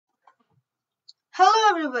Hello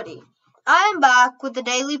everybody, I am back with the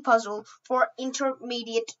daily puzzle for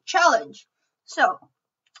intermediate challenge. So,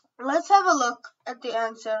 let's have a look at the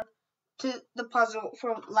answer to the puzzle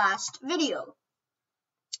from last video.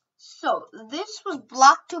 So, this was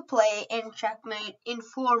black to play and checkmate in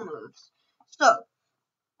 4 moves. So,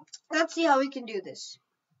 let's see how we can do this.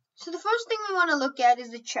 So, the first thing we want to look at is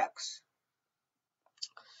the checks.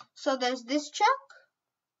 So, there's this check,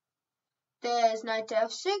 there's knight to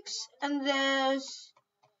f6, and there's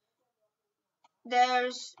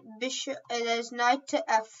bishop, there's knight to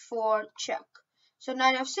f4 check. So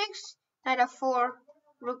knight f6, knight f4,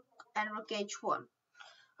 rook, and rook h1.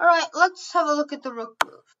 Alright, let's have a look at the rook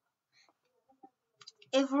move.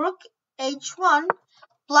 If rook h1,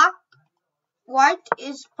 white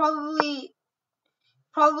is probably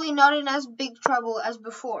not in as big trouble as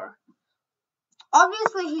before.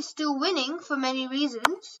 Obviously, he's still winning for many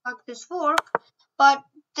reasons, like this fork, but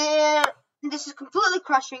this is completely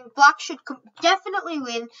crushing. Black should definitely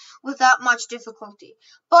win without much difficulty,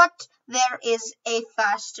 but there is a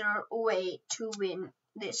faster way to win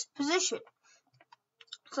this position.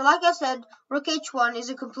 So like I said, rook h1 is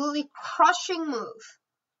a completely crushing move.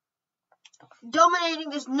 Dominating,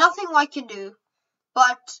 there's nothing white can do,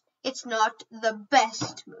 but it's not the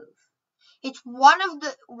best move. It's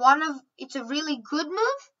it's a really good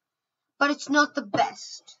move, but it's not the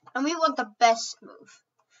best. And we want the best move.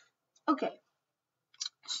 Okay.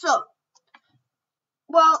 So,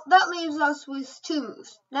 well, that leaves us with 2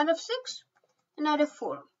 moves. Knight f6 and knight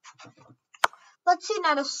f4. Let's see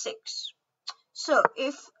knight f6. So,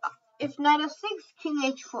 if knight f6, king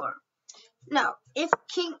h4. Now, if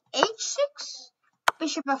king h6,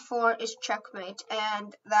 bishop f4 is checkmate,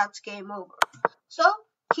 and that's game over. So,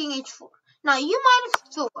 king h4. Now, you might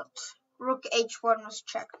have thought rook h1 was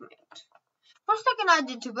checkmate. For a second I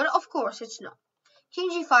did too, but of course it's not. King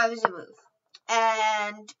g5 is a move.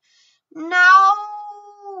 And now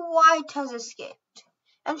white has escaped.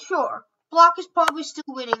 And sure, black is probably still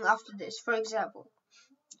winning after this, for example.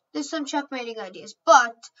 There's some checkmating ideas,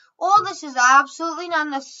 but all this is absolutely not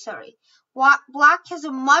necessary. Black has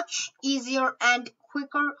a much easier and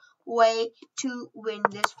quicker way to win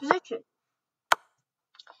this position.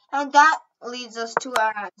 And that leads us to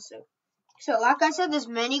our answer. So, like I said, there's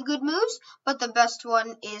many good moves, but the best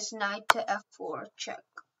one is knight to f4 check.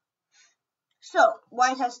 So,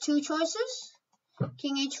 white has 2 choices,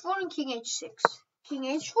 king h4 and king h6. King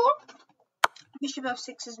h4, bishop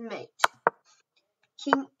f6 is mate.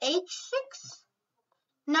 King h6.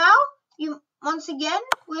 Now, once again,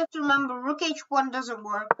 we have to remember rook h1 doesn't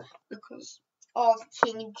work because of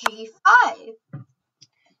king g5.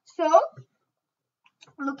 So,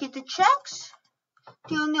 look at the checks.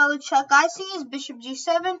 The only other check I see is bishop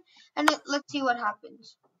g7, and let's see what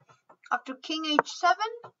happens. After king h7,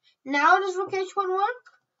 now does rook h1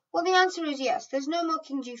 work? Well, the answer is yes. There's no more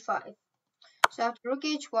king g5. So after rook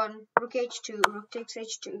h1, rook h2, rook takes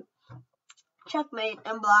h2, checkmate,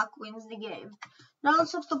 and black wins the game. Now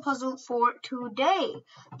let's look at the puzzle for today.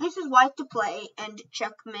 This is white to play and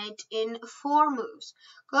checkmate in 4 moves.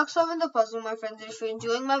 Good luck solving the puzzle, my friends. If you're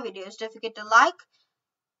enjoying my videos, don't forget to like,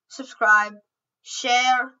 subscribe,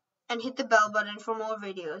 share, and hit the bell button for more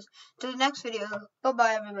videos. Till the next video,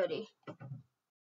 bye-bye everybody.